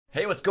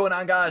Hey, what's going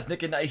on, guys?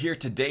 Nick and Knight here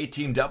today,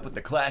 teamed up with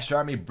the Clash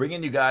Army,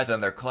 bringing you guys on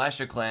their Clash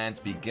of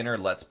Clans beginner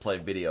Let's Play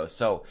video.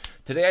 So,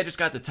 today I just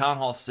got the Town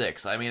Hall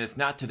 6. I mean, it's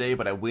not today,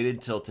 but I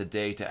waited till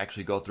today to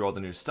actually go through all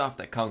the new stuff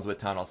that comes with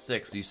Town Hall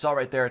 6. So you saw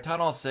right there, Town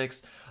Hall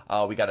 6,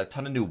 we got a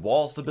ton of new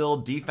walls to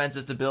build,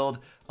 defenses to build,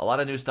 a lot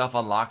of new stuff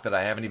unlocked that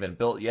I haven't even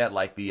built yet,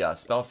 like the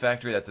Spell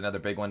Factory. That's another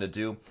big one to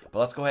do. But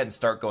let's go ahead and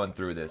start going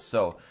through this.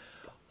 So,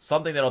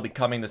 something that'll be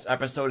coming this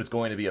episode is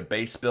going to be a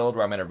base build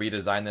where I'm going to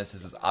redesign this.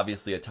 This is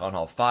obviously a Town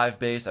Hall 5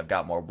 base. I've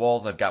got more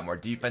walls. I've got more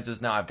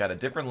defenses now. I've got a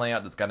different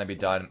layout that's going to be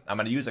done. I'm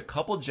going to use a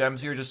couple gems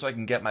here just so I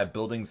can get my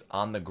buildings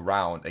on the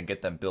ground and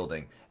get them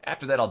building.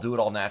 After that, I'll do it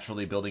all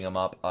naturally, building them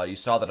up. You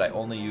saw that I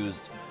only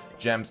used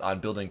gems on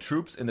building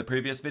troops in the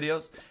previous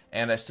videos,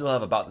 and I still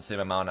have about the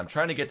same amount. I'm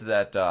trying to get to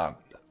that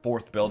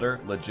fourth builder,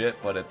 legit,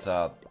 but it's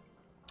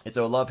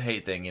a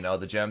love-hate thing, you know.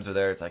 The gems are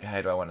there. It's like,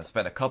 hey, do I want to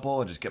spend a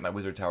couple and just get my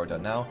wizard tower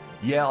done now?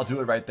 Yeah, I'll do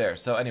it right there.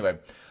 So anyway,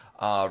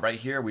 right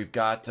here we've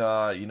got,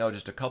 you know,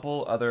 just a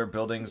couple other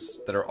buildings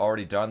that are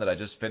already done that I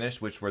just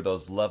finished, which were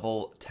those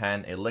level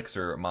 10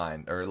 elixir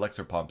mine, or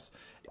elixir pumps.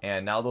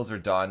 And now those are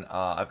done.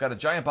 I've got a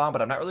giant bomb,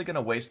 but I'm not really going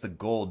to waste the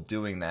gold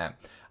doing that.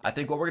 I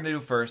think what we're going to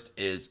do first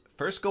is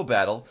go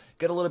battle,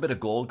 get a little bit of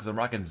gold, because I'm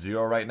rocking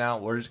 0 right now.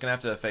 We're just going to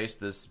have to face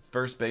this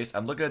first base.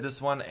 I'm looking at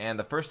this one, and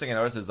the first thing I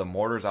notice is the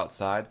mortar's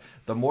outside.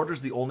 The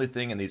mortar's the only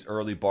thing in these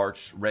early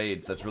Barch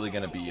raids that's really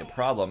going to be a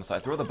problem, so I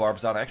throw the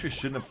barbs down. I actually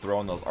shouldn't have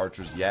thrown those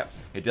archers yet.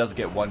 It does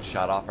get one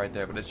shot off right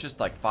there, but it's just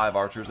like 5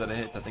 archers that it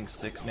hits, I think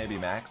 6 maybe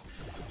max.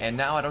 And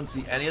now I don't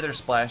see any other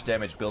splash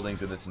damage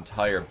buildings in this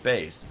entire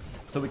base.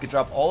 So we could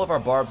drop all of our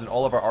barbs and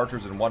all of our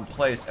archers in one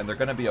place, and they're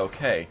going to be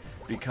okay,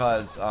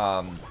 because,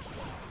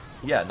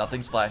 yeah,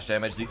 nothing splash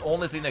damage. The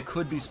only thing that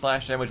could be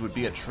splash damage would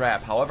be a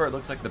trap. However, it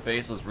looks like the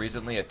base was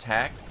recently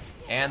attacked,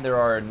 and there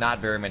are not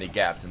very many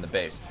gaps in the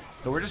base.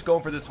 So we're just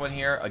going for this one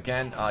here.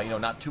 Again, you know,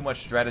 not too much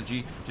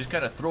strategy. Just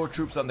kind of throw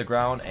troops on the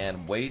ground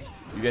and wait.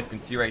 You guys can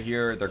see right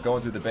here, they're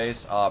going through the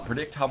base.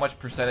 Predict how much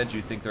percentage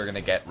you think they're going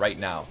to get right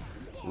now.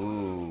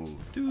 Ooh.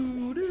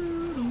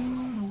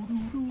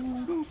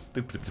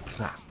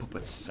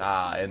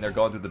 And they're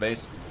going through the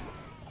base.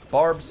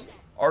 Barbs.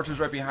 Archers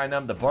right behind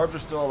them. The barbs are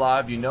still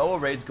alive. You know a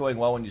raid's going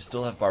well when you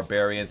still have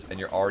barbarians and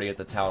you're already at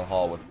the town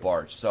hall with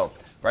Barch. So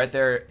right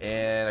there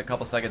in a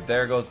couple seconds,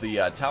 there goes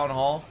the town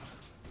hall.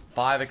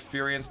 5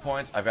 experience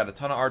points. I've got a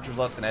ton of archers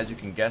left, and as you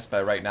can guess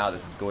by right now,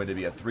 this is going to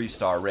be a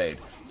 3-star raid.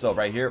 So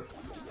right here,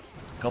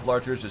 a couple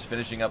archers just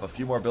finishing up a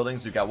few more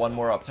buildings. We've got one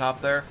more up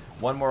top there,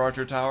 one more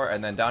archer tower,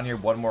 and then down here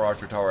one more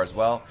archer tower as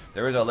well.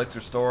 There is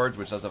elixir storage,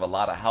 which does have a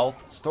lot of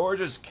health.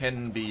 Storages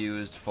can be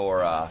used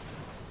for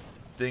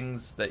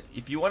things that,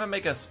 if you want to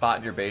make a spot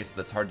in your base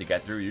that's hard to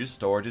get through, use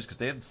storages because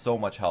they have so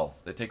much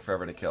health. They take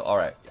forever to kill.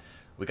 Alright,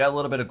 we got a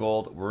little bit of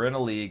gold. We're in a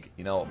league,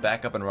 you know,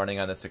 back up and running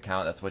on this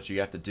account. That's what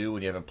you have to do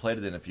when you haven't played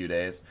it in a few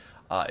days.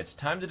 It's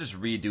time to just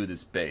redo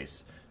this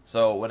base.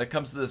 So when it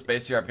comes to this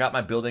base here, I've got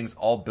my buildings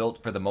all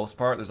built for the most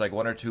part. There's like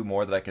 1 or 2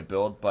 more that I could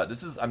build, but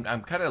this is, I'm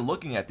kind of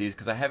looking at these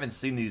because I haven't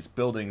seen these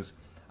buildings.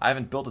 I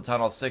haven't built a Town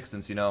Hall 6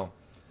 since, you know,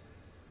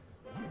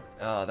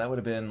 that would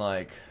have been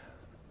like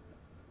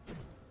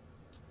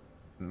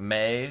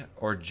May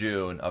or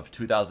June of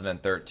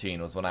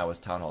 2013 was when I was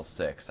Town Hall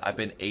 6. I've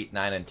been 8,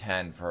 9, and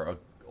 10 for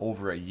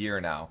over a year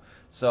now.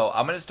 So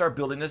I'm going to start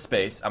building this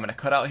base. I'm going to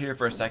cut out here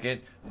for a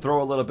second,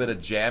 throw a little bit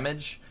of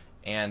jammage,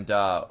 and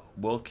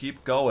we'll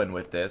keep going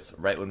with this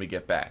right when we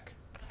get back.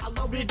 I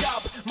loaded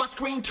up, my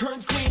screen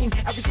turns green,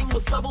 everything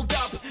was leveled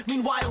up.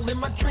 Meanwhile in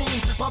my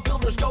dreams, my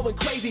builder's going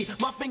crazy,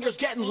 my fingers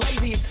getting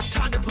lazy.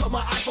 Time to put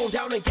my iPhone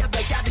down and get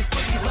back at these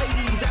pretty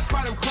ladies. That's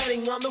right, I'm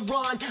clanning on the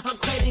run, I'm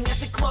clanning at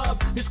the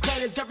club. This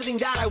clan is everything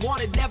that I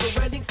wanted, never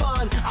ending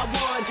fun. I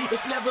won,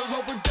 it's never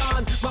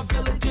overdone. My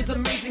village is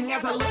amazing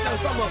as I look down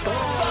from above.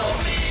 Follow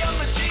me, I'm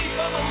the chief,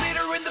 I'm a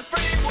leader in the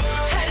free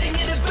world. Heading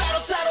into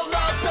battle, saddle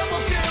lost,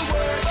 pebble to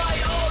work.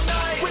 Fight all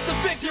night, with the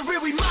victory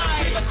we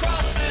might. Came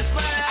across this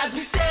land, as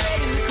we stay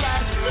in the class.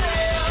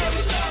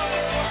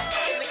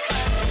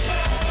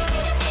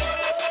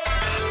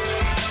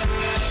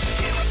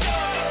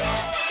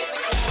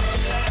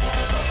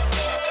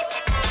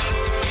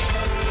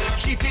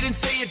 Chief didn't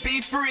say it'd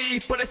be free,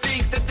 but I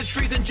think that the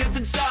trees and gems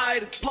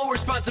inside blow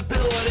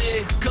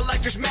responsibility.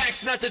 Collectors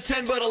max not to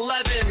 10 but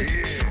 11,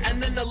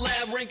 and then the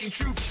lab ranking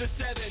troops to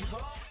 7.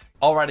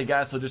 Alrighty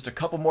guys, so just a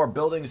couple more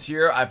buildings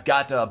here. I've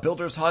got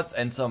builders huts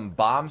and some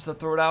bombs to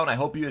throw down. I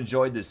hope you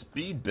enjoyed this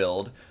speed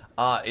build.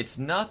 It's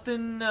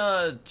nothing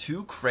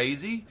too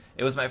crazy.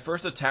 It was my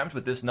first attempt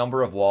with this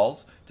number of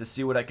walls to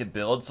see what I could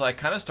build, so I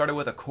kind of started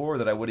with a core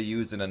that I would have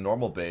used in a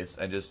normal base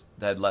and just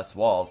had less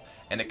walls,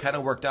 and it kind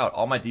of worked out.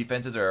 All my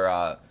defenses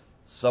are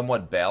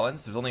somewhat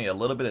balanced. There's only a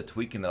little bit of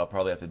tweaking that I'll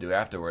probably have to do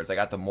afterwards. I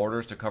got the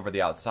mortars to cover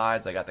the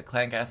outsides, I got the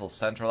clan castle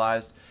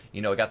centralized,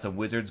 you know, I got some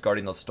wizards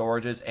guarding those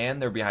storages,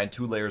 and they're behind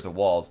 2 layers of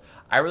walls.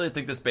 I really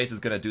think this base is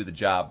going to do the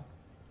job.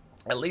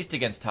 at least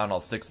against Town Hall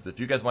 6s. If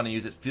you guys want to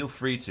use it, feel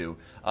free to.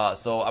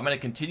 So I'm going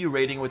to continue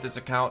raiding with this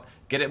account,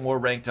 get it more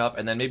ranked up,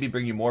 and then maybe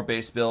bring you more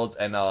base builds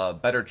and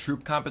better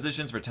troop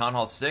compositions for Town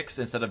Hall 6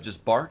 instead of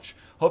just Barch.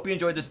 Hope you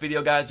enjoyed this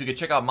video, guys. You can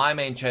check out my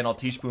main channel,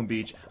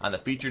 TeachBoomBeach, on the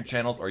featured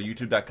channels or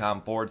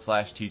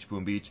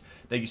youtube.com/TeachBoomBeach.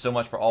 Thank you so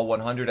much for all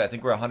 100. I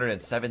think we're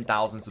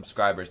 107,000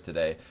 subscribers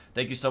today.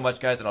 Thank you so much,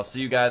 guys, and I'll see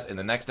you guys in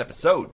the next episode.